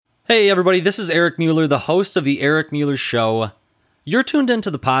Hey everybody, this is Eric Mueller, the host of The Eric Mueller Show. You're tuned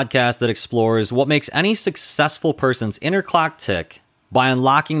into the podcast that explores what makes any successful person's inner clock tick by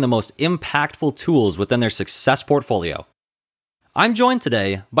unlocking the most impactful tools within their success portfolio. I'm joined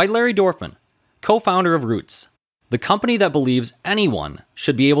today by Larry Dorfman, co-founder of Roots, the company that believes anyone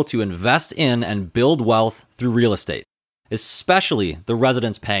should be able to invest in and build wealth through real estate, especially the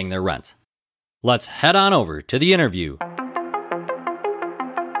residents paying their rent. Let's head on over to the interview.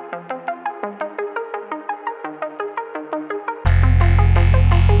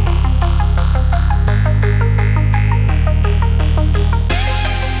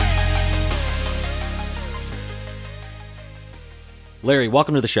 Larry,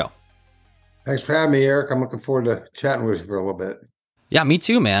 welcome to the show. Thanks for having me, Eric. I'm looking forward to chatting with you for a little bit. Yeah, me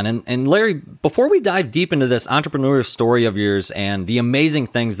too, man. And Larry, before we dive deep into this entrepreneurial story of yours and the amazing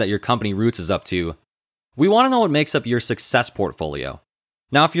things that your company Roots is up to, we want to know what makes up your success portfolio.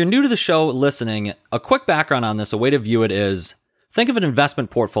 Now, if you're new to the show listening, a quick background on this, a way to view it is, think of an investment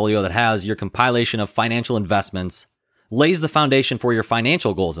portfolio that has your compilation of financial investments, lays the foundation for your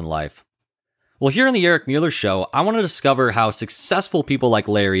financial goals in life. Well, here on the Eric Mueller Show, I want to discover how successful people like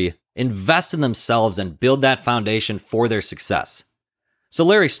Larry invest in themselves and build that foundation for their success. So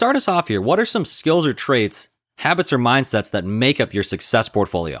Larry, start us off here. What are some skills or traits, habits or mindsets that make up your success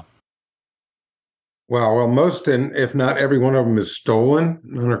portfolio? Well, most and if not every one of them is stolen.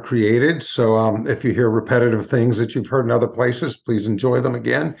 None are created. So if you hear repetitive things that you've heard in other places, please enjoy them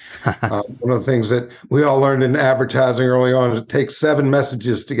again. One of the things that we all learned in advertising early on is it takes 7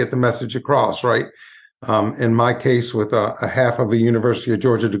 messages to get the message across, right? In my case, with a half of a University of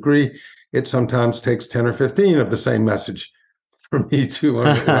Georgia degree, it sometimes takes 10 or 15 of the same message for me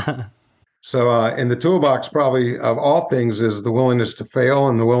to So in the toolbox, probably of all things, is the willingness to fail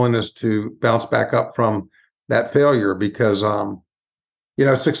and the willingness to bounce back up from that failure. Because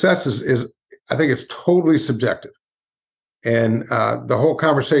success is I think it's totally subjective, and the whole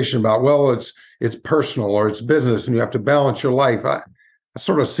conversation about it's personal or it's business, and you have to balance your life. I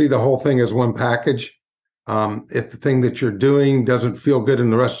sort of see the whole thing as one package. If the thing that you're doing doesn't feel good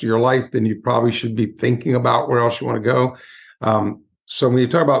in the rest of your life, then you probably should be thinking about where else you want to go. So when you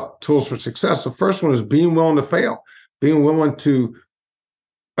talk about tools for success, the first one is being willing to fail, being willing to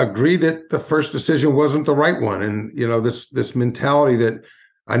agree that the first decision wasn't the right one. And, this mentality that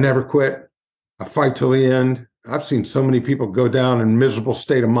I never quit, I fight till the end. I've seen so many people go down in a miserable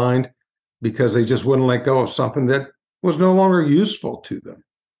state of mind because they just wouldn't let go of something that was no longer useful to them,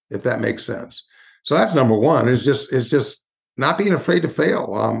 if that makes sense. So that's number one, is just not being afraid to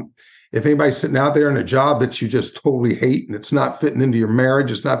fail. If anybody's sitting out there in a job that you just totally hate and it's not fitting into your marriage,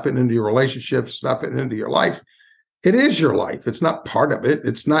 it's not fitting into your relationships, it's not fitting into your life, it is your life. It's not part of it.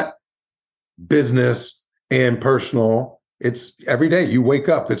 It's not business and personal. It's every day you wake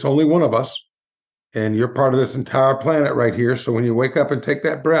up. It's only one of us, and you're part of this entire planet right here. So when you wake up and take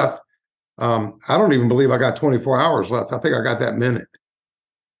that breath, I don't even believe I got 24 hours left. I think I got that minute.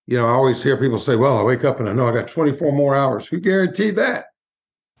 I always hear people say, well, I wake up and I know I got 24 more hours. Who guaranteed that?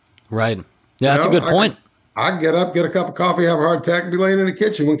 Right. Yeah, that's a good point. I get up, get a cup of coffee, have a heart attack, and be laying in the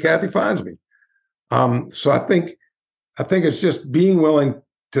kitchen when Kathy finds me. So I think it's just being willing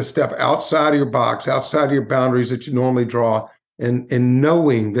to step outside of your box, outside of your boundaries that you normally draw, and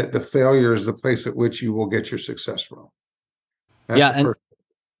knowing that the failure is the place at which you will get your success from.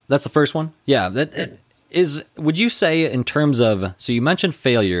 That's the first one. Yeah, that is. Would you say in terms of, so you mentioned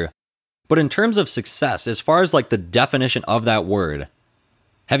failure, but in terms of success, as far as like the definition of that word,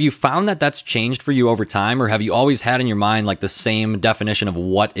 have you found that that's changed for you over time, or have you always had in your mind like the same definition of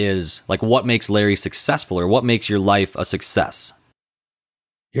what makes Larry successful, or what makes your life a success?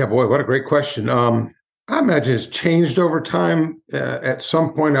 Yeah, boy, what a great question. I imagine it's changed over time. At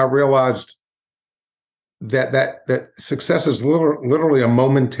some point, I realized that success is literally a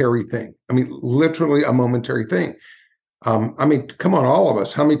momentary thing. I mean, literally a momentary thing. Come on, all of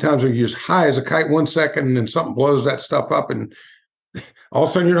us. How many times are you just high as a kite 1 second, and then something blows that stuff up, and all of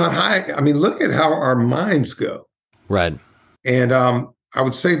a sudden you're not high? I mean, look at how our minds go. Right. And I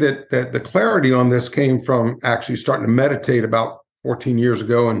would say that the clarity on this came from actually starting to meditate about 14 years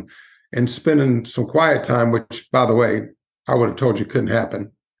ago and spending some quiet time, which, by the way, I would have told you couldn't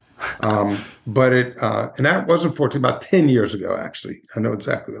happen. But and that wasn't 14, about 10 years ago, actually. I know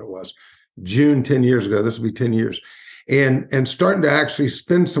exactly what it was. June 10 years ago. This will be 10 years. And starting to actually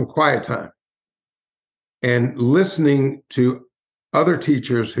spend some quiet time and listening to other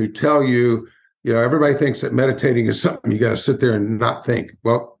teachers who tell you, everybody thinks that meditating is something you got to sit there and not think.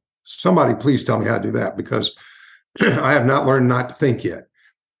 Well, somebody please tell me how to do that, because I have not learned not to think yet.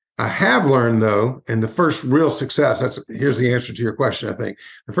 I have learned though, and the first real success, here's the answer to your question, I think.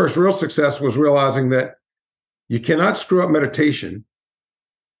 The first real success was realizing that you cannot screw up meditation.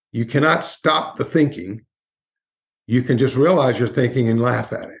 You cannot stop the thinking. You can just realize you're thinking and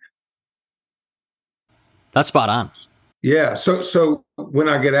laugh at it. That's spot on. Yeah. So when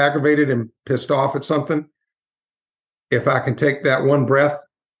I get aggravated and pissed off at something, if I can take that one breath,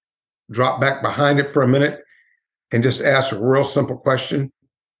 drop back behind it for a minute, and just ask a real simple question,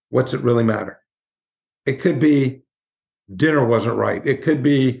 what's it really matter? It could be dinner wasn't right. It could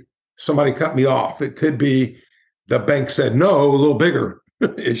be somebody cut me off. It could be the bank said no, a little bigger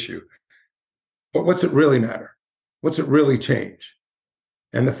issue. But what's it really matter? What's it really change?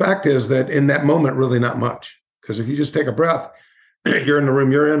 And the fact is that in that moment, really not much. Because if you just take a breath, you're in the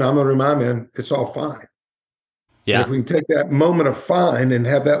room you're in, I'm in the room I'm in, it's all fine. Yeah. And if we can take that moment of fine and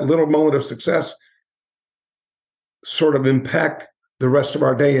have that little moment of success sort of impact the rest of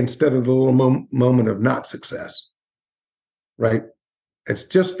our day instead of the little moment of not success, right? It's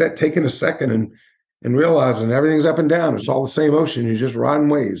just that taking a second and realizing everything's up and down. It's all the same ocean. You're just riding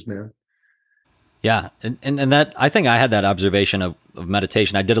waves, man. Yeah. And that, I think I had that observation of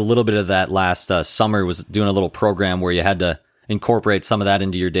meditation. I did a little bit of that last summer, was doing a little program where you had to incorporate some of that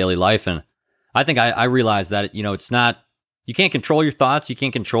into your daily life. And I think I realized that, it's not, you can't control your thoughts. You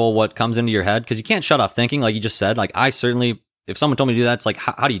can't control what comes into your head because you can't shut off thinking. Like you just said, like I certainly, if someone told me to do that, it's like,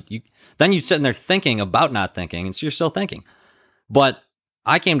 how do you then you sitting there thinking about not thinking, and so you're still thinking. But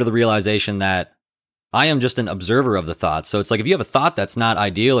I came to the realization that I am just an observer of the thoughts. So it's like, if you have a thought that's not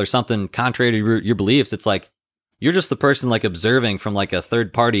ideal or something contrary to your beliefs, it's like, you're just the person like observing from like a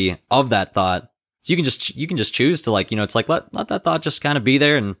third party of that thought. So you can just choose to like, it's like, let that thought just kind of be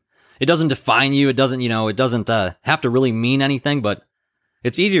there, and it doesn't define you. It doesn't, it doesn't have to really mean anything, but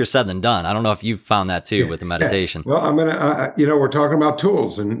it's easier said than done. I don't know if you've found that too with the meditation. Well, I'm going to, we're talking about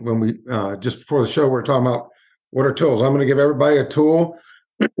tools. And when we, just before the show, we're talking about what are tools. I'm going to give everybody a tool.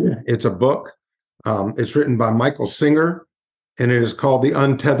 It's a book. It's written by Michael Singer, and it is called The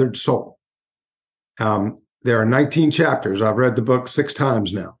Untethered Soul. There are 19 chapters. I've read the book 6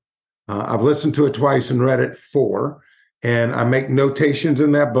 times now. I've listened to it twice and read it 4. And I make notations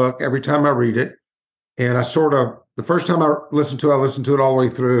in that book every time I read it. And the first time I listened to it all the way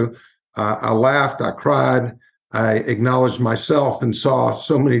through. I laughed, I cried, I acknowledged myself and saw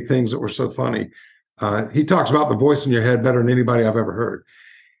so many things that were so funny. He talks about the voice in your head better than anybody I've ever heard.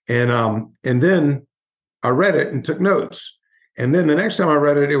 And then I read it and took notes. And then the next time I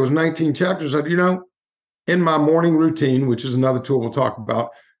read it, it was 19 chapters. I said, in my morning routine, which is another tool we'll talk about,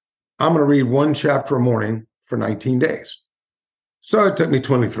 I'm going to read 1 chapter a morning for 19 days. So it took me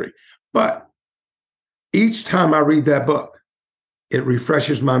 23. But each time I read that book, it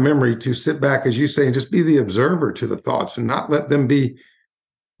refreshes my memory to sit back, as you say, and just be the observer to the thoughts and not let them be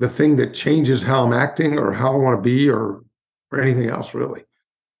the thing that changes how I'm acting or how I want to be or anything else, really.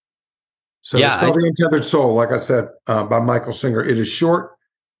 So yeah, it's called The Untethered Soul, like I said, by Michael Singer. It is short,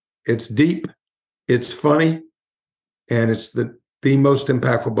 it's deep, it's funny, and it's the most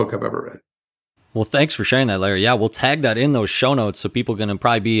impactful book I've ever read. Well, thanks for sharing that, Larry. Yeah, we'll tag that in those show notes so people can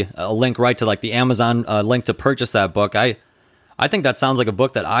probably be a link right to like the Amazon link to purchase that book. I think that sounds like a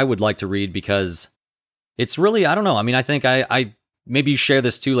book that I would like to read because it's really, I don't know. I mean, I think I maybe you share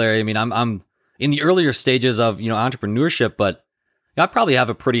this too, Larry. I mean, I'm in the earlier stages of, entrepreneurship, but I probably have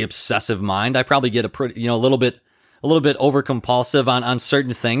a pretty obsessive mind. I probably get a little bit over compulsive on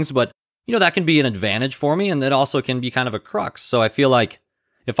certain things, but that can be an advantage for me, and it also can be kind of a crux. So I feel like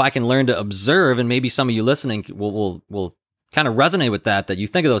if I can learn to observe, and maybe some of you listening will kind of resonate with that you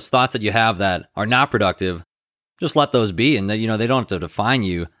think of those thoughts that you have that are not productive, just let those be, and that they don't have to define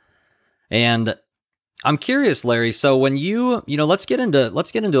you. And I'm curious, Larry. So when let's get into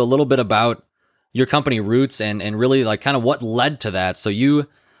a little bit about your company roots and really like kind of what led to that. So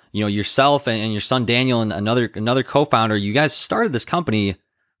yourself and your son Daniel and another co-founder, you guys started this company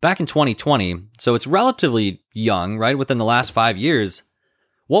back in 2020. So it's relatively young, right? Within the last 5 years.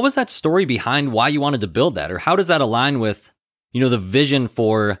 What was that story behind why you wanted to build that? Or how does that align with, the vision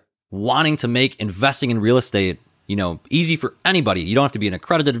for wanting to make investing in real estate, easy for anybody? You don't have to be an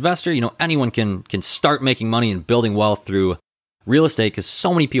accredited investor. Anyone can start making money and building wealth through real estate, because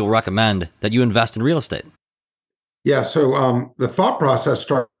so many people recommend that you invest in real estate. Yeah. So the thought process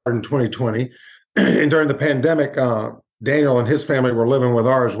started in 2020. And during the pandemic, Daniel and his family were living with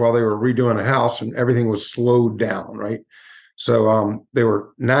ours while they were redoing a house, and everything was slowed down, right? So they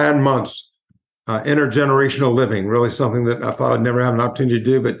were 9 months intergenerational living, really something that I thought I'd never have an opportunity to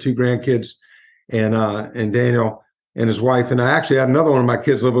do, but 2 grandkids and Daniel and his wife. And I actually had another one of my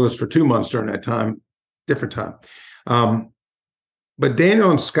kids live with us for 2 months during that time, different time. But Daniel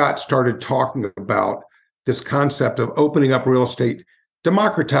and Scott started talking about this concept of opening up real estate,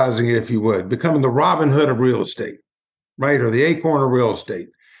 democratizing it, if you would, becoming the Robin Hood of real estate, right? Or the Acorn of real estate.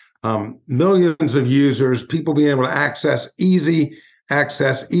 Millions of users, people being able to access, easy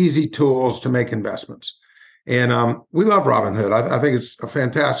tools to make investments. And we love Robinhood. I think it's a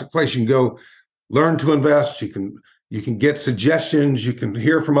fantastic place. You can go learn to invest. You can get suggestions. You can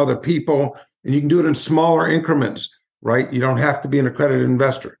hear from other people, and you can do it in smaller increments. Right? You don't have to be an accredited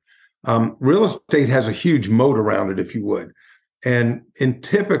investor. Real estate has a huge moat around it, if you would. And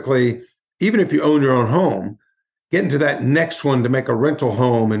typically, even if you own your own home, getting to that next one to make a rental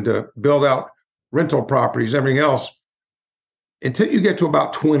home and to build out rental properties, everything else, until you get to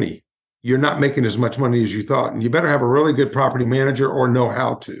about 20, you're not making as much money as you thought. And you better have a really good property manager or know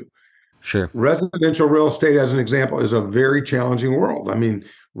how to. Sure. Residential real estate, as an example, is a very challenging world. I mean,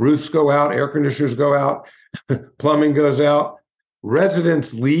 roofs go out, air conditioners go out, plumbing goes out,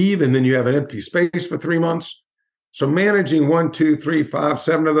 residents leave, and then you have an empty space for 3 months. So managing 1, 2, 3, 5,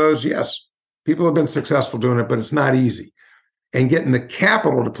 7 of those, yes, people have been successful doing it, but it's not easy. And getting the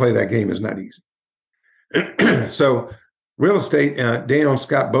capital to play that game is not easy. So real estate, Daniel and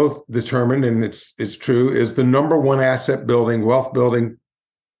Scott both determined, and it's true, is the number one asset building, wealth building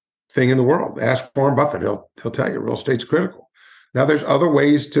thing in the world. Ask Warren Buffett, he'll tell you real estate's critical. Now, there's other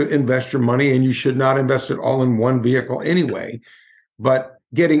ways to invest your money, and you should not invest it all in one vehicle anyway. But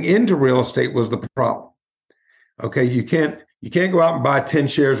getting into real estate was the problem. Okay, you can't go out and buy 10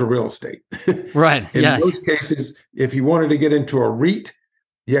 shares of real estate. Right. In most cases, if you wanted to get into a REIT,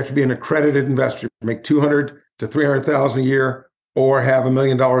 you have to be an accredited investor, make $200,000 to $300,000 a year, or have $1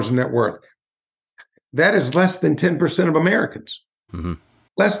 million in net worth. That is less than 10% of Americans. Mm-hmm.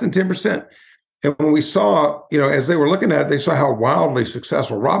 Less than 10%. And when we saw, as they were looking at it, they saw how wildly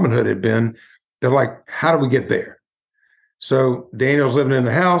successful Robinhood had been. They're like, how do we get there? So Daniel's living in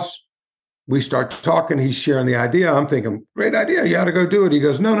the house. We start talking. He's sharing the idea. I'm thinking, great idea. You ought to go do it. He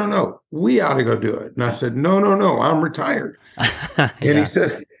goes, no. We ought to go do it. And I said, no. I'm retired. And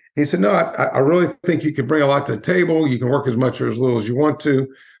he said, no, I really think you could bring a lot to the table. You can work as much or as little as you want to.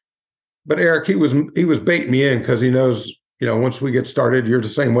 But Eric, he was baiting me in because he knows, once we get started, you're the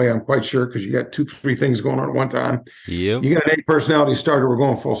same way, I'm quite sure, because you got 2, 3 things going on at one time. Yep. You got an 8 personality starter, we're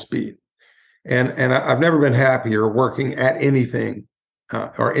going full speed. And I've never been happier working at anything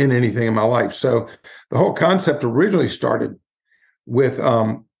or in anything in my life. So the whole concept originally started with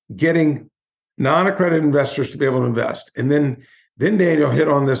getting non-accredited investors to be able to invest. And then Daniel hit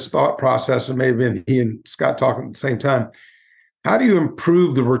on this thought process, and maybe been he and Scott talking at the same time. How do you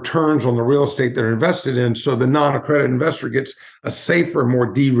improve the returns on the real estate they're invested in so the non-accredited investor gets a safer, more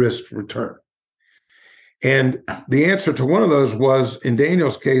de-risked return? And the answer to one of those was, in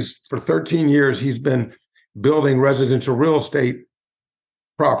Daniel's case, for 13 years, he's been building residential real estate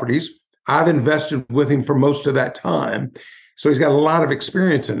properties. I've invested with him for most of that time. So he's got a lot of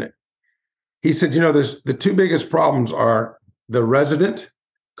experience in it. He said, there's the 2 biggest problems are the resident,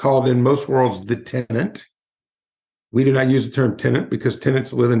 called in most worlds the tenant. We do not use the term tenant because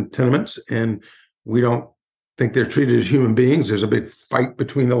tenants live in tenements, and we don't think they're treated as human beings. There's a big fight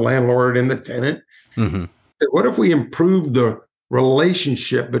between the landlord and the tenant. Mm-hmm. What if we improve the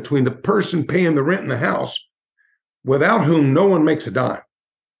relationship between the person paying the rent in the house, without whom no one makes a dime,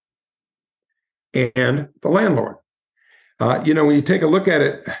 and the landlord? When you take a look at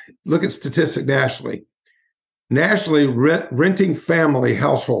it, look at statistics nationally. Nationally, renting family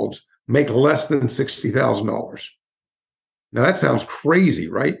households make less than $60,000. Now that sounds crazy,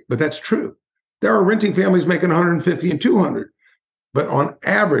 right? But that's true. There are renting families making 150 and 200, but on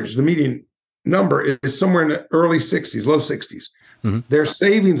average, the median number is somewhere in the early 60s, low 60s. Mm-hmm. Their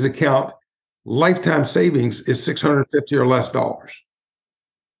savings account, lifetime savings, is $650 or less dollars.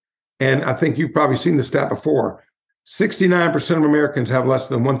 And I think you've probably seen the stat before. 69% of Americans have less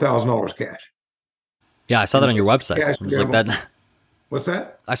than $1,000 cash. Yeah, I saw that on your website. It was like that. What's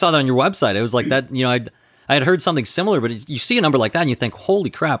that? I saw that on your website. It was like that. I had heard something similar, but you see a number like that and you think, holy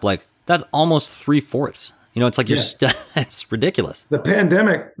crap, like that's almost 3/4. It's like it's ridiculous. The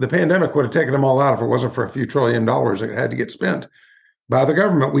pandemic would have taken them all out if it wasn't for a few $1 trillion that had to get spent by the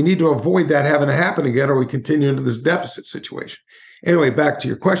government. We need to avoid that having to happen again, or we continue into this deficit situation. Anyway, back to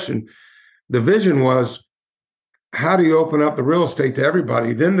your question. The vision was, how do you open up the real estate to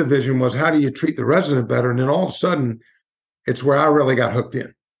everybody? Then the vision was, how do you treat the resident better? And then all of a sudden, it's where I really got hooked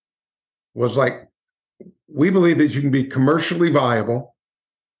in. Was like, we believe that you can be commercially viable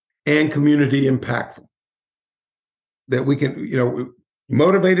and community impactful. That we can,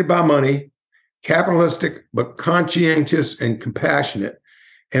 motivated by money, capitalistic, but conscientious and compassionate.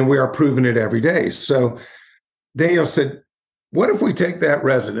 And we are proving it every day. So Daniel said, What if we take that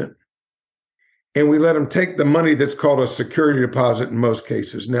resident and we let them take the money that's called a security deposit in most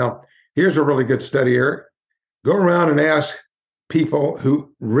cases? Now, here's a really good study, Eric. Go around and ask people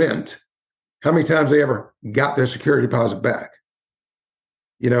who rent how many times they ever got their security deposit back.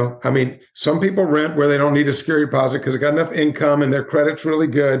 I mean, some people rent where they don't need a security deposit because they got enough income and their credit's really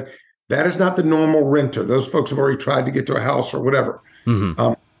good. That is not the normal renter. Those folks have already tried to get to a house or whatever.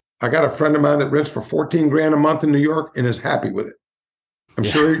 Mm-hmm. I got a friend of mine that rents for 14 grand a month in New York and is happy with it. I'm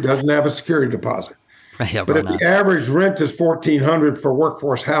sure he doesn't have a security deposit. Yeah, but if the average rent is $1,400 for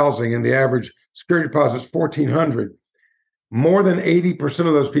workforce housing and the average security deposit is $1,400, more than 80%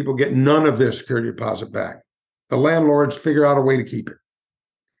 of those people get none of their security deposit back. The landlords figure out a way to keep it.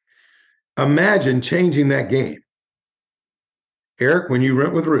 Imagine changing that game. Eric, when you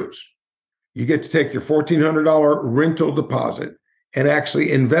rent with Roots, you get to take your $1,400 rental deposit and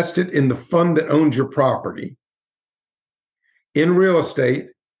actually invest it in the fund that owns your property in real estate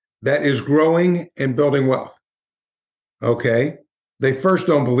that is growing and building wealth. Okay. They first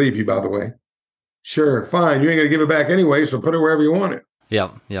don't believe you, by the way. Sure, fine. You ain't going to give it back anyway, so put it wherever you want it.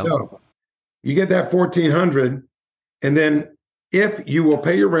 Yeah. No, you get that $1,400, and then if you will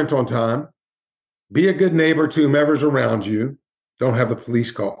pay your rent on time, be a good neighbor to whomever's around you, don't have the police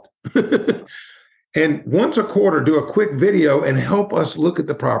called. And once a quarter, do a quick video and help us look at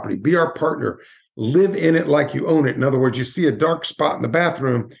the property. Be our partner. Live in it like you own it. In other words, you see a dark spot in the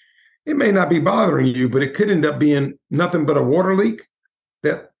bathroom. It may not be bothering you, but it could end up being nothing but a water leak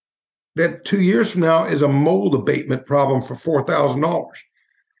that 2 years from now is a mold abatement problem for $4,000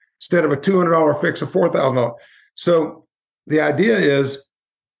 instead of a $200 fix of $4,000. So the idea is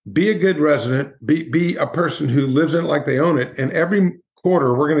be a good resident, be a person who lives in it like they own it. And every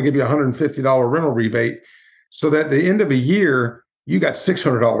quarter, we're going to give you a $150 rental rebate so that at the end of a year, you got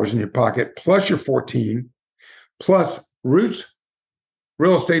 $600 in your pocket, plus your 14, plus Roots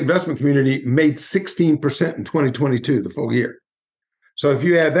Real Estate Investment Community made 16% in 2022, the full year. So if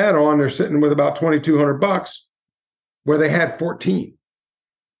you add that on, they're sitting with about $2,200 where they had 14.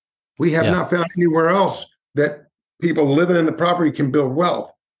 We have not found anywhere else that people living in the property can build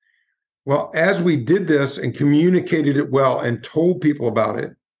wealth. Well, as we did this and communicated it well and told people about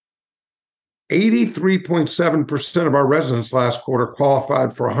it, 83.7% of our residents last quarter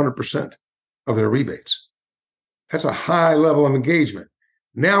qualified for 100% of their rebates. That's a high level of engagement.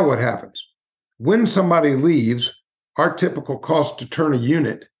 Now what happens? When somebody leaves, our typical cost to turn a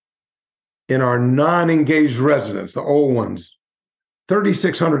unit in our non-engaged residents, the old ones,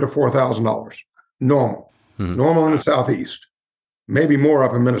 $3,600 to $4,000. Normal. Normal in the Southeast. Maybe more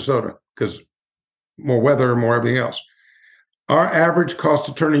up in Minnesota because more weather, more everything else. Our average cost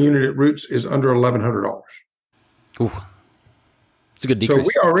to turn a unit at Roots is under $1,100. Ooh, it's a good decrease.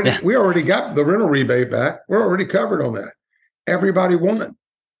 So we already got the rental rebate back. We're already covered on that. Everybody won.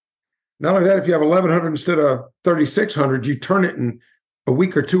 Not only that, if you have $1,100 instead of $3,600, you turn it in a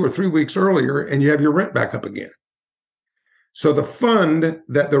week or 2 or 3 weeks earlier, and you have your rent back up again. So the fund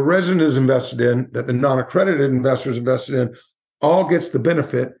that the resident is invested in, that the non-accredited investors invested in, all gets the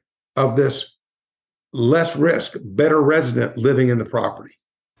benefit of this less risk, better resident living in the property.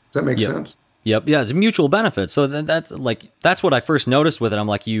 Does that make sense? Yep. Yeah, it's a mutual benefit. So that's what I first noticed with it. I'm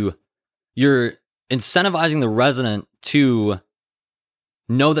like, you're incentivizing the resident to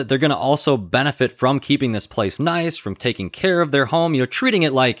know that they're going to also benefit from keeping this place nice, from taking care of their home, treating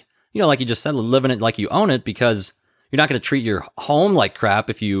it like, like you just said, living it like you own it, because you're not going to treat your home like crap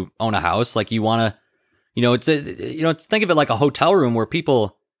if you own a house. Like you want to, think of it like a hotel room where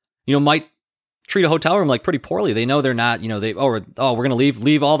people, might treat a hotel room like pretty poorly. They know they're not, we're going to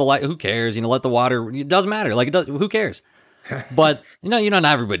leave all the light. Who cares? Let the water, it doesn't matter. Like who cares? But not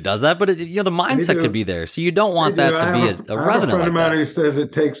everybody does that, but the mindset could be there. So you don't want that to be a resident. I have a friend of mine who says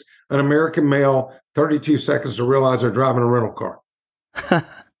it takes an American male 32 seconds to realize they're driving a rental car.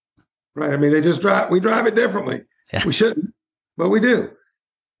 Right. I mean, we drive it differently. Yeah. We shouldn't, but we do.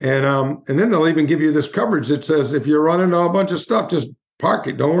 And then they'll even give you this coverage that says, if you're running a bunch of stuff, just park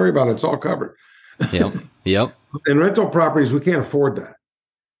it. Don't worry about it. It's all covered. Yep. In rental properties, we can't afford that.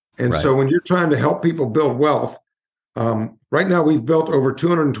 And so when you're trying to help people build wealth, right now we've built over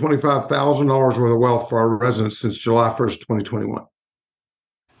 $225,000 worth of wealth for our residents since July 1st, 2021.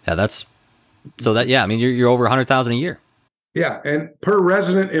 Yeah, you're over 100,000 a year. Yeah. And per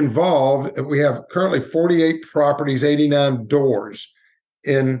resident involved, we have currently 48 properties, 89 doors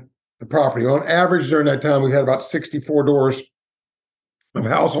in the property. On average, during that time, we had about 64 doors of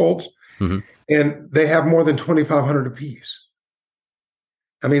households, and they have more than 2,500 apiece.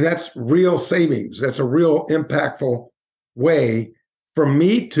 I mean, that's real savings. That's a real impactful way for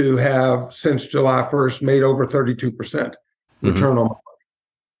me to have, since July 1st, made over 32% Mm-hmm. return on my.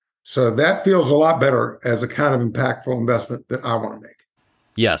 So that feels a lot better as a kind of impactful investment that I want to make.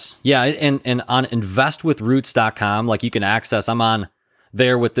 Yes. Yeah. And on investwithroots.com, like you can access, I'm on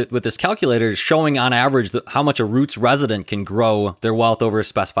there with this calculator showing on average how much a Roots resident can grow their wealth over a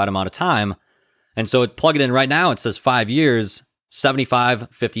specified amount of time. And so plug it in right now. It says 5 years,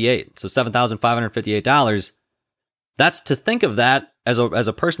 $75.58. So $7,558. That's to think of that as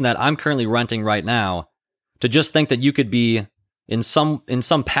a person that I'm currently renting right now, to just think that you could be in some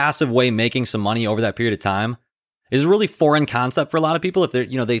passive way making some money over that period of time is a really foreign concept for a lot of people. If they're,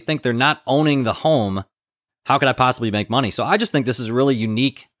 they think they're not owning the home, how could I possibly make money? So I just think this is a really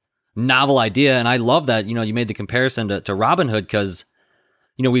unique, novel idea. And I love that, you made the comparison to Robinhood, because,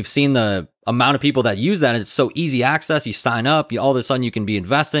 we've seen the amount of people that use that, and it's so easy access. You sign up, all of a sudden you can be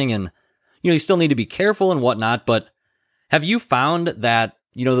investing, and, you still need to be careful and whatnot. But have you found that,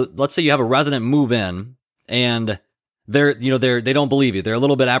 let's say you have a resident move in and they don't believe you. They're a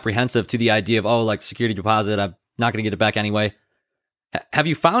little bit apprehensive to the idea of, like security deposit, I'm not going to get it back anyway. Have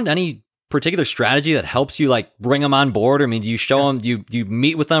you found any particular strategy that helps you like bring them on board? I mean, do you show them, do you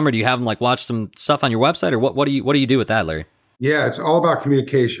meet with them, or do you have them like watch some stuff on your website, or what do you do with that, Larry? Yeah, it's all about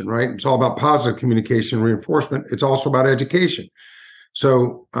communication, right? It's all about positive communication, reinforcement. It's also about education.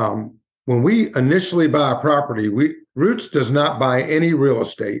 So when we initially buy a property, Roots does not buy any real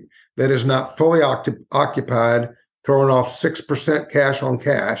estate that is not fully occupied, throwing off 6% cash on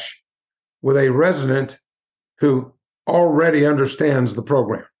cash with a resident who already understands the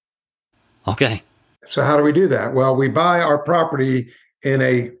program. Okay. So how do we do that? Well, we buy our property in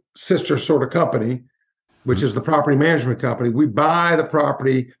a sister sort of company, which is the property management company. We buy the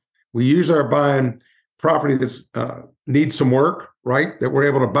property. We usually are buying property that's needs some work, right? That we're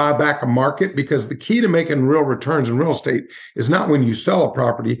able to buy back a market, because the key to making real returns in real estate is not when you sell a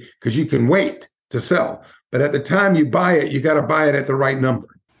property, because you can wait to sell. But at the time you buy it, you got to buy it at the right number.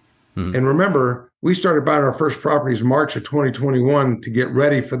 Mm-hmm. And remember, we started buying our first properties March of 2021 to get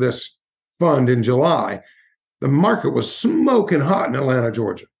ready for this fund in July. The market was smoking hot in Atlanta,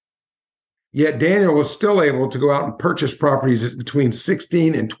 Georgia. Yet Daniel was still able to go out and purchase properties at between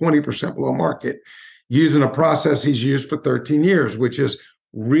 16 and 20% below market, using a process he's used for 13 years, which is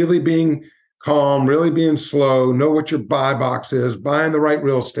really being calm, really being slow, know what your buy box is, buying the right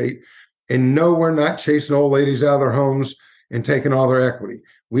real estate, and know we're not chasing old ladies out of their homes and taking all their equity.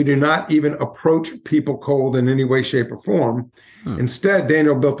 We do not even approach people cold in any way, shape, or form. Instead,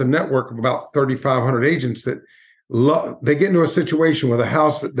 Daniel built a network of about 3,500 agents that they get into a situation with a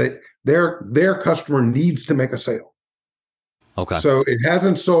house that their customer needs to make a sale. Okay. So it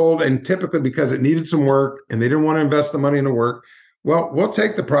hasn't sold, and typically because it needed some work and they didn't want to invest the money into work, well, we'll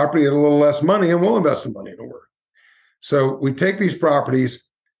take the property at a little less money and we'll invest the money into work. So we take these properties,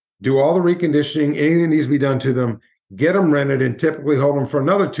 do all the reconditioning, anything that needs to be done to them, get them rented, and typically hold them for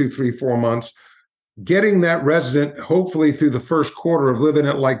another 2, 3, 4 months, getting that resident hopefully through the first quarter of living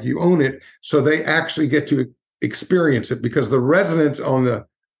it like you own it, so they actually get to experience it, because the residents on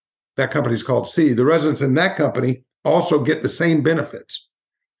that company's called C. The residents in that company also get the same benefits.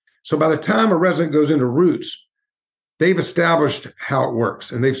 So by the time a resident goes into Roots, they've established how it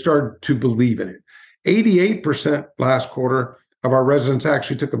works and they've started to believe in it. 88% last quarter of our residents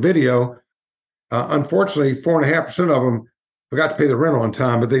actually took a video. Unfortunately, 4.5% of them forgot to pay the rent on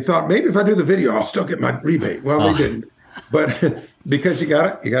time, but they thought maybe if I do the video, I'll still get my rebate. Well, they didn't, but because you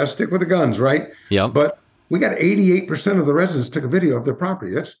got to stick with the guns, right? Yeah. But we got 88% of the residents took a video of their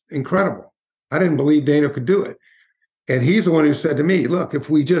property. That's incredible. I didn't believe Daniel could do it. And he's the one who said to me, look, if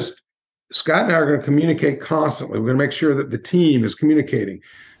we just, Scott and I are going to communicate constantly. We're going to make sure that the team is communicating.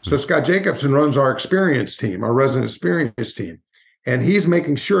 So Scott Jacobson runs our experience team, our resident experience team. And he's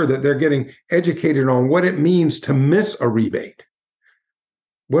making sure that they're getting educated on what it means to miss a rebate,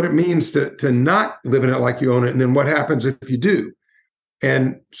 what it means to not live in it like you own it, and then what happens if you do.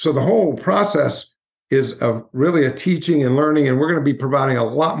 And so the whole process is really a teaching and learning, and we're going to be providing a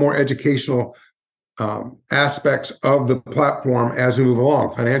lot more educational aspects of the platform as we move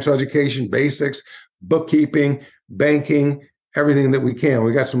along. Financial education, basics, bookkeeping, banking, everything that we can.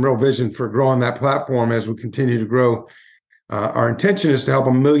 We got some real vision for growing that platform as we continue to grow. Our intention is to help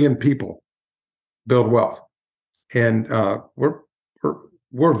 1 million people build wealth. And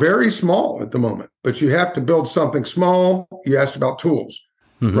we're very small at the moment, but you have to build something small. You asked about tools,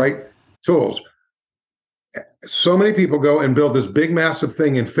 right? Tools. So many people go and build this big, massive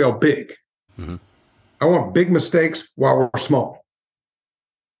thing and fail big. I want big mistakes while we're small.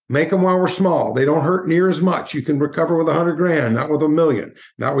 Make them while we're small. They don't hurt near as much. You can recover with 100 grand, not with 1 million,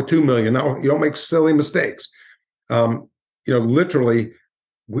 not with 2 million. You don't make silly mistakes. Literally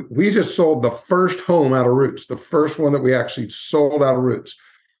we just sold the first home out of Roots, the first one that we actually sold out of Roots.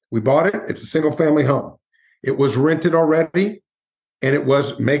 We bought it. It's a single family home. It was rented already, and it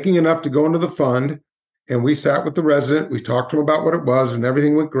was making enough to go into the fund. And we sat with the resident. We talked to him about what it was, and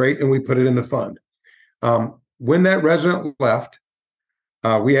everything went great, and we put it in the fund. When that resident left,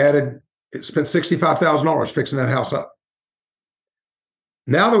 we spent $65,000 fixing that house up.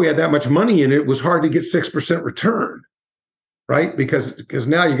 Now that we had that much money in it, it was hard to get 6% return, right? Because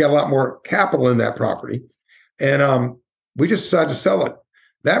now you got a lot more capital in that property. And we just decided to sell it.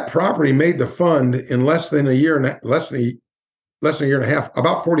 That property made the fund in less than a year and a half,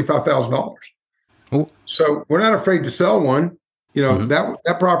 about $45,000. So we're not afraid to sell one.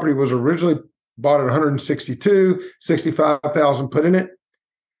 That property was originally bought at 162, 65,000 put in it.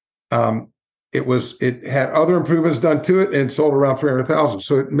 It had other improvements done to it and sold around 300,000.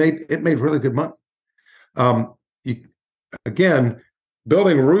 So it made really good money. Again,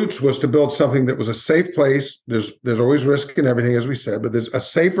 building Roots was to build something that was a safe place. There's always risk in everything, as we said, but there's a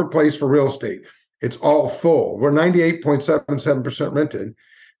safer place for real estate. It's all full. We're 98.77% rented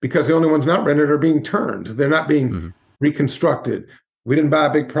because the only ones not rented are being turned. They're not being reconstructed. We didn't buy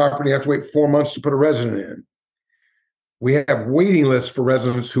a big property, have to wait 4 months to put a resident in. We have waiting lists for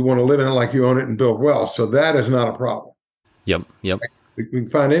residents who want to live in it like you own it and build well. So that is not a problem. Yep. We can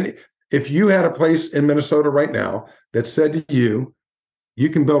find if you had a place in Minnesota right now that said to you, you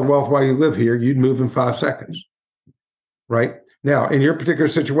can build wealth while you live here, you'd move in 5 seconds. Right? Now, in your particular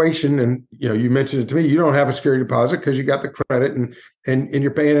situation, and you mentioned it to me, you don't have a security deposit because you got the credit and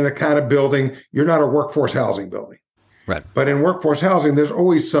you're paying in a kind of building. You're not a workforce housing building. Right. But in workforce housing, there's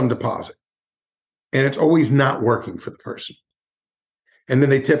always some deposit. And it's always not working for the person. And then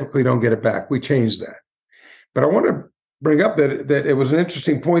they typically don't get it back. We changed that. But I want to bring up that it was an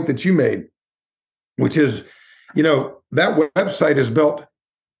interesting point that you made, which is, that website is built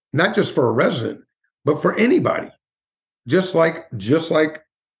not just for a resident, but for anybody. Just like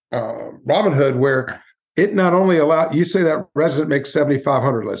Robinhood, where it not only you say that resident makes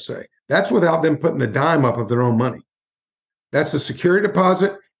 $7,500, let's say. That's without them putting a dime up of their own money. That's the security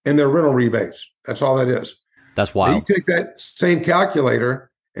deposit and their rental rebates. That's all that is. That's wild. Now you take that same calculator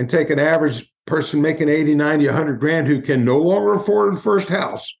and take an average person making 80, 90, 100 grand who can no longer afford the first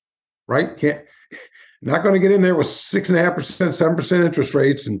house, right? Not going to get in there with 6.5%, 7% interest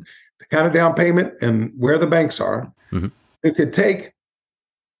rates and the kind of down payment and where the banks are. Who could take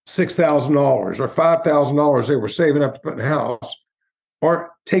 $6,000 or $5,000 they were saving up to put in a house,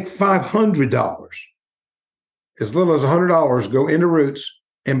 or take $500, as little as $100, go into Roots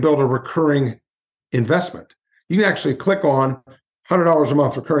and build a recurring investment. You can actually click on $100 a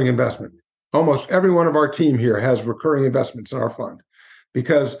month recurring investment. Almost every one of our team here has recurring investments in our fund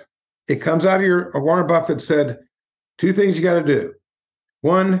because it comes out of Warren Buffett said, 2 things you got to do.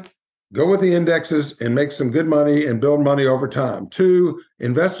 1, go with the indexes and make some good money and build money over time. 2,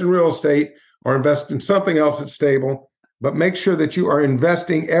 invest in real estate or invest in something else that's stable, but make sure that you are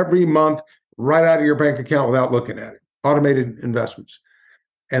investing every month right out of your bank account without looking at it. Automated investments.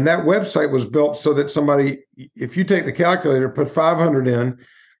 And that website was built so that somebody, if you take the calculator, put 500 in,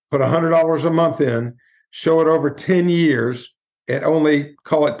 put $100 a month in, show it over 10 years at only,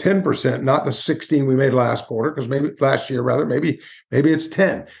 call it 10%, not the 16 we made last quarter, because maybe last year rather, maybe it's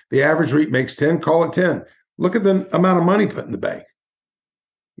 10. The average REIT makes 10, call it 10. Look at the amount of money put in the bank.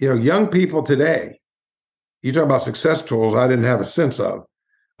 Young people today, you talk about success tools I didn't have a sense of.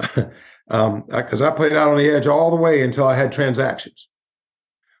 Because I played out on the edge all the way until I had transactions.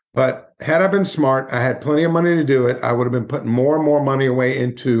 But had I been smart, I had plenty of money to do it. I would have been putting more and more money away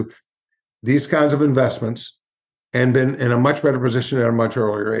into these kinds of investments and been in a much better position at a much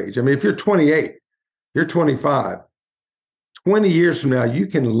earlier age. I mean, if you're 28, you're 25, 20 years from now, you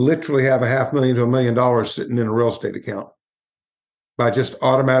can literally have $500,000 to $1 million sitting in a real estate account by just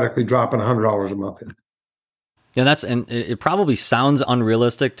automatically dropping $100 a month in. Yeah, and it probably sounds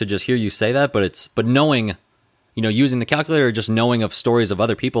unrealistic to just hear you say that, but knowing, using the calculator, just knowing of stories of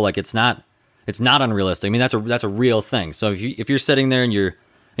other people, like it's not unrealistic. I mean, that's a real thing. So if you're sitting there in your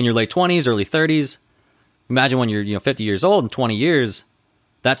late 20s, early 30s, imagine when you're 50 years old in 20 years,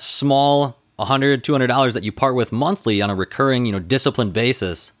 that small $100, $200 that you part with monthly on a recurring, disciplined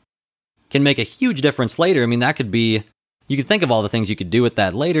basis can make a huge difference later. I mean, that could be. You could think of all the things you could do with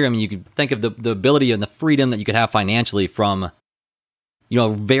that later. I mean, you could think of the ability and the freedom that you could have financially from,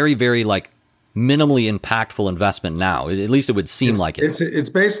 very, very minimally impactful investment now. At least it would seem like it. It's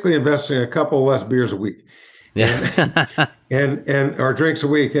basically investing a couple less beers a week. Yeah. and or drinks a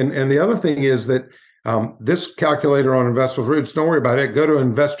week. And the other thing is that this calculator on Invest with Roots, don't worry about it. Go to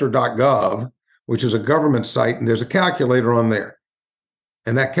investor.gov, which is a government site, and there's a calculator on there.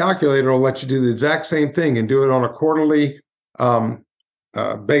 And that calculator will let you do the exact same thing and do it on a quarterly um,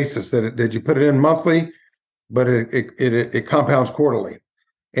 basis that you put it in monthly, but it compounds quarterly.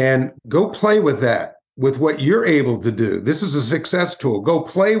 And go play with that, with what you're able to do. This is a success tool. Go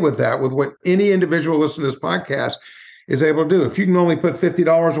play with that, with what any individual listening to this podcast is able to do. If you can only put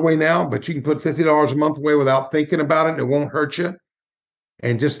 $50 away now, but you can put $50 a month away without thinking about it and it won't hurt you,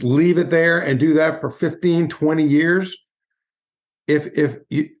 and just leave it there and do that for 15, 20 years.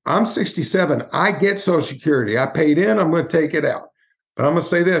 I'm 67, I get Social Security. I paid in, I'm going to take it out. But I'm going to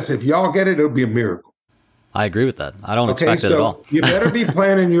say this, if y'all get it, it'll be a miracle. I agree with that. I don't expect it at all. You better be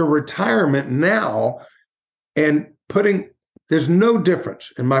planning your retirement now and there's no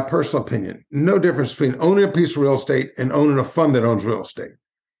difference, in my personal opinion, no difference between owning a piece of real estate and owning a fund that owns real estate.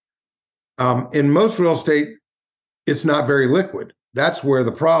 In most real estate, it's not very liquid. That's where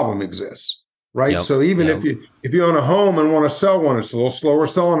the problem exists, right? Yep. So even if you own a home and want to sell one, it's a little slower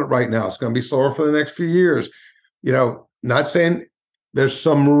selling it right now. It's going to be slower for the next few years. Not saying there's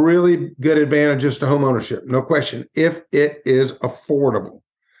some really good advantages to home ownership, no question, if it is affordable.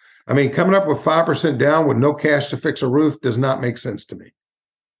 I mean, coming up with 5% down with no cash to fix a roof does not make sense to me.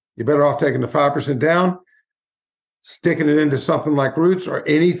 You're better off taking the 5% down, sticking it into something like Roots or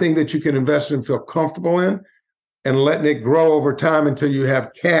anything that you can invest in and feel comfortable in, and letting it grow over time until you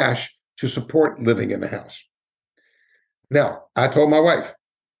have cash to support living in the house. Now, I told my wife,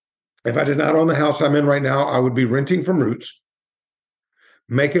 if I did not own the house I'm in right now, I would be renting from Roots,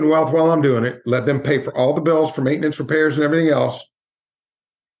 making wealth while I'm doing it, let them pay for all the bills for maintenance, repairs, and everything else.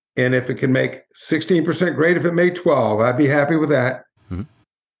 And if it can make 16%, great. If it made 12, I'd be happy with that. Mm-hmm.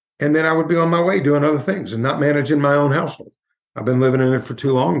 And then I would be on my way doing other things and not managing my own household. I've been living in it for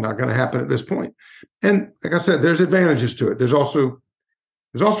too long. Not going to happen at this point. And like I said, there's advantages to it. There's also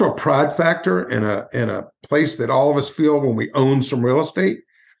a pride factor and a place that all of us feel when we own some real estate.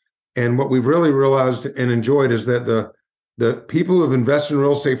 And what we've really realized and enjoyed is that the people who have invested in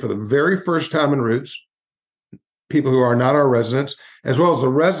real estate for the very first time in Roots, people who are not our residents, as well as the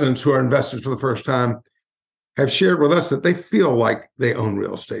residents who are invested for the first time, have shared with us that they feel like they own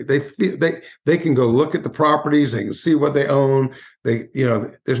real estate. They feel they can go look at the properties, they can see what they own.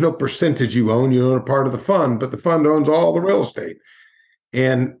 There's no percentage you own a part of the fund, but the fund owns all the real estate.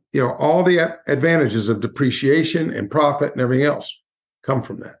 And all the advantages of depreciation and profit and everything else come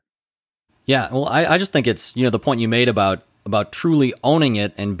from that. Yeah, well, I just think it's, the point you made about truly owning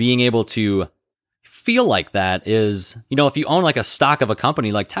it and being able to feel like that is, if you own like a stock of a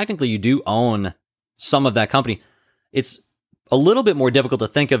company, like technically you do own some of that company. It's a little bit more difficult to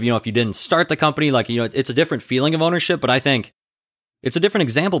think of, if you didn't start the company, like, it's a different feeling of ownership, but I think it's a different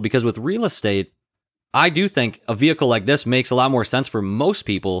example because with real estate, I do think a vehicle like this makes a lot more sense for most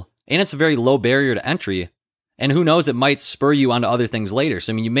people, and it's a very low barrier to entry. And who knows, it might spur you onto other things later.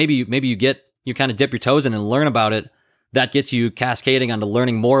 So, I mean, maybe you kind of dip your toes in and learn about it. That gets you cascading onto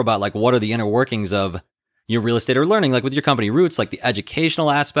learning more about like what are the inner workings of your real estate, or learning like with your company Roots, like the educational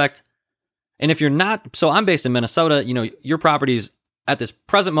aspect. And if you're not, so I'm based in Minnesota, your properties at this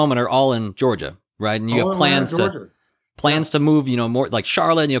present moment are all in Georgia, right? And you have plans to move, more like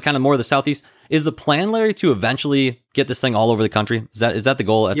Charlotte, kind of more of the Southeast. Is the plan, Larry, to eventually get this thing all over the country? Is that the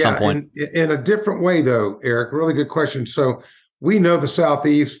goal at some point? In a different way though, Eric, really good question. So we know the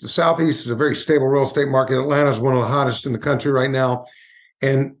Southeast. The Southeast is a very stable real estate market. Atlanta is one of the hottest in the country right now.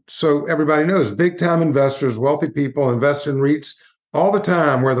 And so everybody knows big time investors, wealthy people invest in REITs all the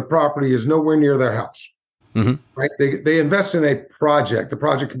time where the property is nowhere near their house, mm-hmm. right? They invest in a project. The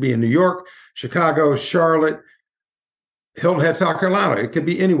project could be in New York, Chicago, Charlotte, Hilton Head, South Carolina. It could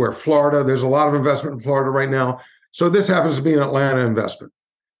be anywhere. Florida. There's a lot of investment in Florida right now. So this happens to be an Atlanta investment.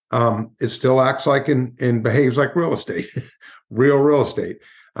 It still acts like and behaves like real estate. Real estate.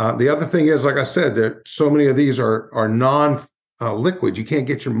 The other thing is, like I said, there so many of these are non-liquid. You can't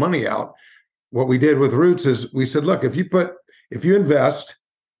get your money out. What we did with Roots is we said, look, if you invest,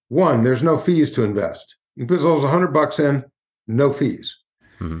 one, there's no fees to invest. You put those $100 in, no fees.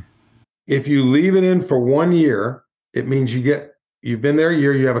 Mm-hmm. If you leave it in for 1 year, it means you've been there a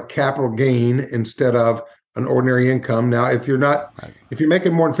year, you have a capital gain instead of an ordinary income. Now, if you're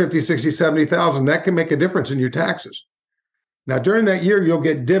making more than 50, 60, 70,000, that can make a difference in your taxes. Now, during that year, you'll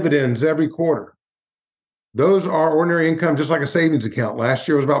get dividends every quarter. Those are ordinary income, just like a savings account. Last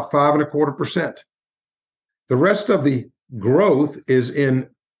year was about 5.25%. The rest of the growth is in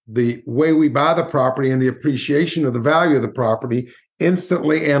the way we buy the property and the appreciation of the value of the property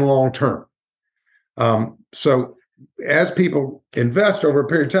instantly and long term. So as people invest over a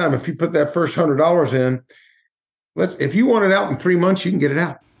period of time, if you put that first $100 in, if you want it out in 3 months, you can get it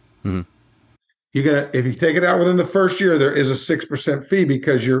out. Mm-hmm. if you take it out within the first year, there is a 6% fee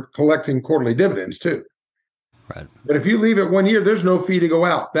because you're collecting quarterly dividends too. Right. But if you leave it 1 year, there's no fee to go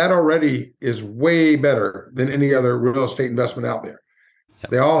out. That already is way better than any other real estate investment out there.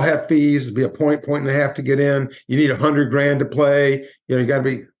 Yep. They all have fees. It'd be a point and a half to get in. You need $100,000 to play. You got to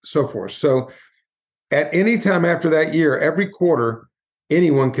be so forth. So at any time after that year, every quarter,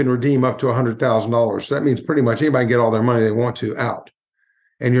 anyone can redeem up to $100,000. So that means pretty much anybody can get all their money they want to out.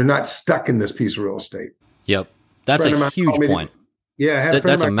 And you're not stuck in this piece of real estate. Yep. That's a huge point. Yeah. I had a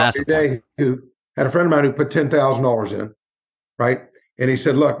friend of mine today who had a friend of mine who put $10,000 in, right? And he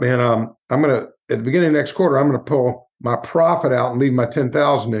said, look, man, I'm going to, at the beginning of next quarter, I'm going to pull my profit out and leave my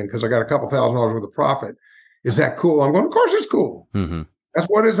 10,000 in because I got a couple $1,000s worth of profit. Is that cool? I'm going, of course it's cool. Mm-hmm. That's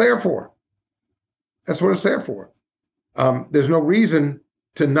what it's there for. That's what it's there for. There's no reason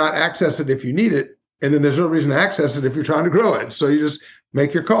to not access it if you need it. And then there's no reason to access it if you're trying to grow it. So you just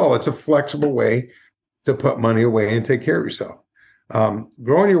make your call. It's a flexible way to put money away and take care of yourself.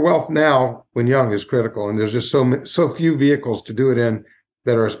 Growing your wealth now when young is critical. And there's just so few vehicles to do it in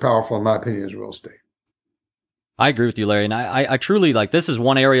that are as powerful, in my opinion, as real estate. I agree with you, Larry. And I truly, like, this is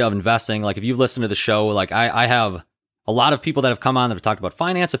one area of investing. Like, if you've listened to the show, like, I have a lot of people that have come on that have talked about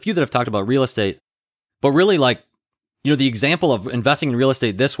finance, a few that have talked about real estate. But really, like, the example of investing in real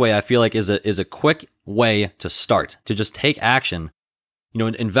estate this way, I feel like is a quick way to start, to just take action.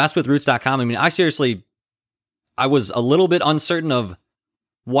 Investwithroots.com. I mean, I was a little bit uncertain of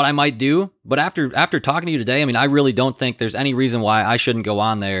what I might do, but after talking to you today, I mean, I really don't think there's any reason why I shouldn't go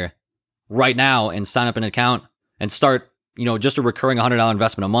on there right now and sign up an account and start, just a recurring $100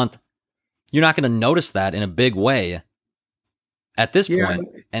 investment a month. You're not going to notice that in a big way at this point.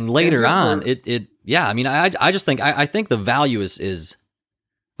 And later on, I just think, I think the value is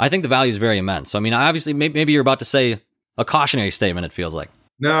very immense. So, I mean, obviously, maybe you're about to say a cautionary statement, it feels like.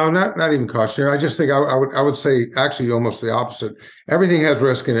 No, not even cautionary. I just think I would say actually almost the opposite. Everything has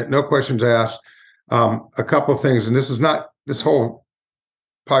risk in it. No questions asked. A couple of things, and this whole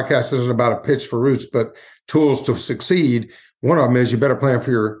podcast isn't about a pitch for Roots, but tools to succeed. One of them is you better plan for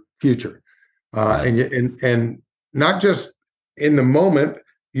your future, right. and not just in the moment.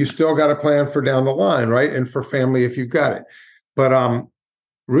 You still got to plan for down the line, right? And for family if you've got it. But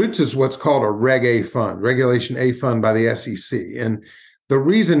Roots is what's called a Reg A fund, Regulation A fund by the SEC, and the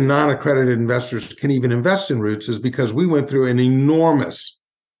reason non-accredited investors can even invest in Roots is because we went through an enormous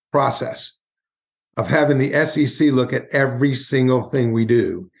process of having the SEC look at every single thing we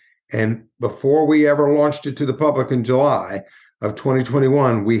do. And before we ever launched it to the public in July of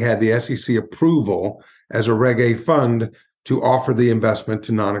 2021, we had the SEC approval as a Reg A fund to offer the investment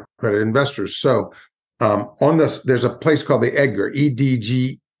to non-accredited investors. So on this, there's a place called the EDGAR,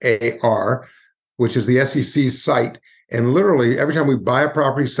 EDGAR, which is the SEC's site. And literally every time we buy a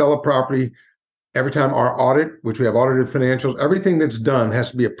property, sell a property, every time our audit, which we have audited financials, everything that's done has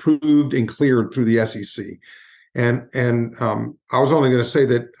to be approved and cleared through the SEC. And I was only going to say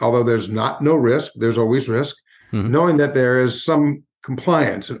that although there's no risk, there's always risk, knowing that there is some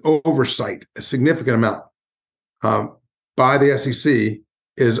compliance and oversight, a significant amount by the SEC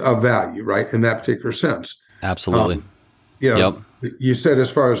is of value, right? In that particular sense. Absolutely. You said as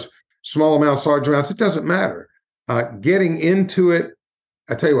far as small amounts, large amounts, it doesn't matter. Getting into it,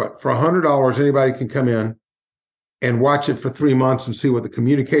 I tell you what, for $100, anybody can come in and watch it for 3 months and see what the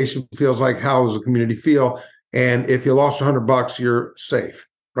communication feels like. How does the community feel? And if you lost $100, you're safe,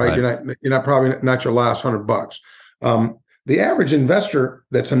 right? You're not probably not your last $100. The average investor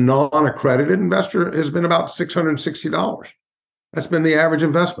that's a non-accredited investor has been about $660. That's been the average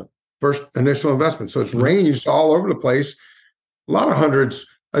investment, first initial investment. So it's ranged all over the place. A lot of hundreds.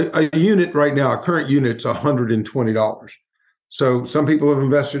 A unit right now, a current unit's $120. So some people have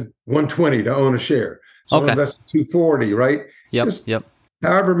invested $120 to own a share. Some invested $240, right? Yep.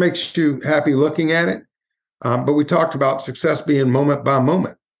 However makes you happy looking at it. But we talked about success being moment by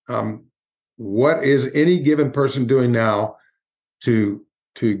moment. What is any given person doing now to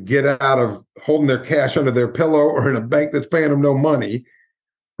get out of holding their cash under their pillow or in a bank that's paying them no money,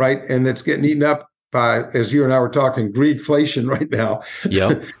 right? And that's getting eaten up by, as you and I were talking, greedflation right now.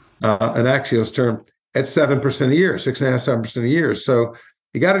 Yep. An Axios term at 7% a year, 6.5%, 7% a year. So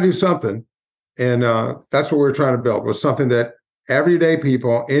you got to do something. And that's what we're trying to build, was something that everyday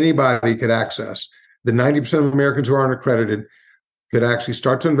people, anybody could access. The 90% of Americans who aren't accredited could actually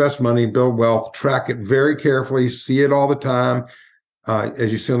start to invest money, build wealth, track it very carefully, see it all the time.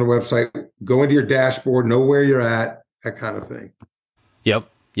 As you see on the website, go into your dashboard, know where you're at, that kind of thing.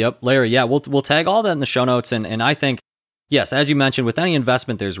 Yep, Larry. Yeah, we'll tag all that in the show notes. And I think, yes, as you mentioned, with any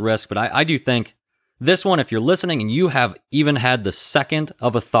investment, there's risk. But I do think this one, if you're listening and you have even had the second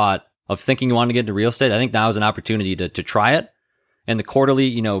of a thought of thinking you want to get into real estate, I think now is an opportunity to try it. And the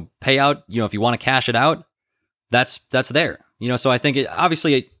quarterly, payout, if you want to cash it out, that's there. So I think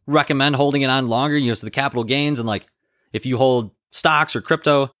obviously I recommend holding it on longer, so the capital gains, and like if you hold stocks or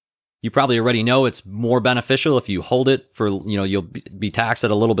crypto, you probably already know it's more beneficial if you hold it for, you'll be taxed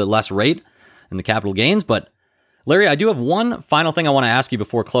at a little bit less rate in the capital gains. But Larry, I do have one final thing I want to ask you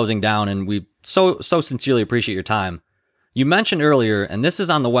before closing down, and we so sincerely appreciate your time. You mentioned earlier, and this is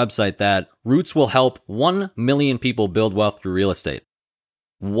on the website, that Roots will help 1 million people build wealth through real estate.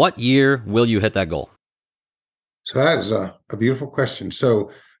 What year will you hit that goal? So that is a beautiful question. So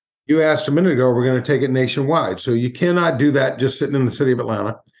you asked a minute ago, we're going to take it nationwide. So you cannot do that just sitting in the city of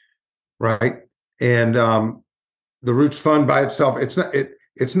Atlanta, right? And the Roots Fund by itself,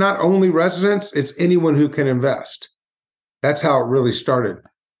 it's not only residents, it's anyone who can invest. That's how it really started.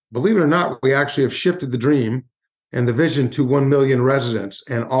 Believe it or not, we actually have shifted the dream and the vision to 1 million residents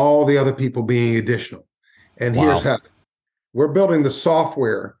and all the other people being additional. And Wow. Here's how. We're building the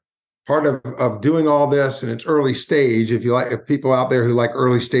software part of doing all this in its early stage. If people out there who like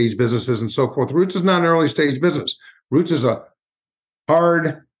early stage businesses and so forth, Roots is not an early stage business. Roots is a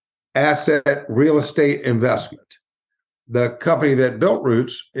hard asset real estate investment. The company that built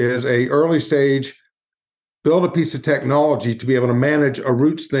Roots is a early stage, build a piece of technology to be able to manage a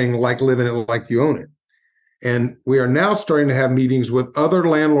Roots thing like living it like you own it. And we are now starting to have meetings with other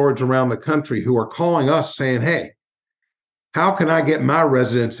landlords around the country who are calling us saying, hey, how can I get my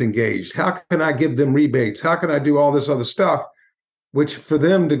residents engaged? How can I give them rebates? How can I do all this other stuff? Which for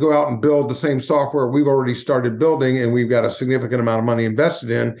them to go out and build the same software we've already started building and we've got a significant amount of money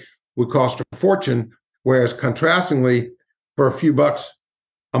invested in would cost a fortune. Whereas contrastingly, for a few bucks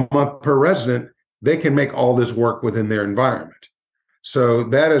a month per resident, they can make all this work within their environment. So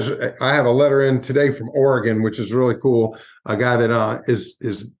that is, I have a letter in today from Oregon, which is really cool. A guy that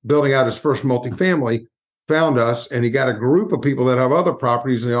is building out his first multifamily found us, and he got a group of people that have other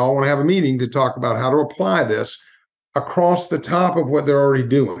properties, and they all want to have a meeting to talk about how to apply this across the top of what they're already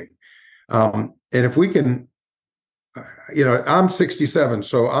doing. And if we can, I'm 67,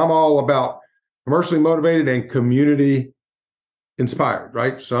 so I'm all about commercially motivated and community inspired,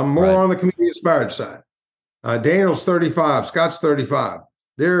 right? So I'm more on the community inspired side. Daniel's 35, Scott's 35.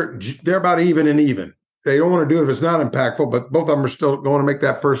 They're about even and even. They don't want to do it if it's not impactful, but both of them are still going to make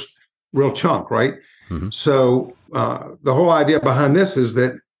that first real chunk, right? Mm-hmm. So the whole idea behind this is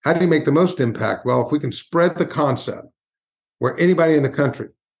that how do you make the most impact? Well, if we can spread the concept where anybody in the country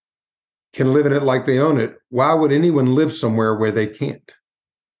can live in it like they own it, why would anyone live somewhere where they can't?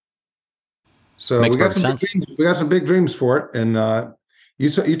 So we got some big dreams for it. And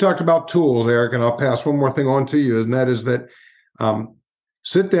you talked about tools, Eric, and I'll pass one more thing on to you, and that is that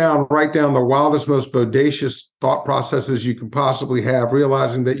sit down, write down the wildest, most bodacious thought processes you can possibly have,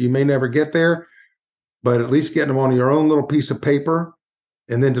 realizing that you may never get there, but at least getting them on your own little piece of paper,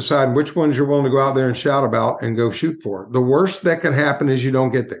 and then decide which ones you're willing to go out there and shout about and go shoot for. The worst that can happen is you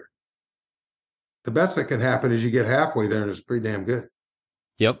don't get there. The best that can happen is you get halfway there, and it's pretty damn good.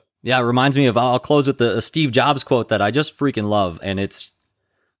 Yep. Yeah, it reminds me of, I'll close with a Steve Jobs quote that I just freaking love, and it's,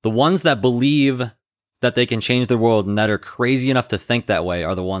 the ones that believe that they can change the world and that are crazy enough to think that way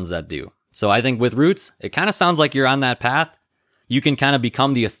are the ones that do. So I think with Roots, it kind of sounds like you're on that path. You can kind of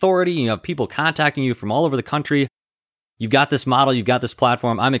become the authority. You have people contacting you from all over the country. You've got this model. You've got this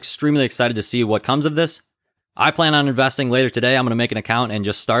platform. I'm extremely excited to see what comes of this. I plan on investing later today. I'm going to make an account and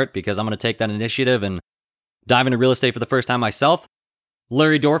just start, because I'm going to take that initiative and dive into real estate for the first time myself.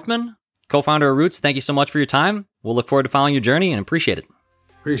 Larry Dorfman, co-founder of Roots, thank you so much for your time. We'll look forward to following your journey and appreciate it.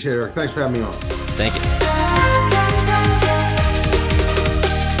 Appreciate it, Eric. Thanks for having me on. Thank you.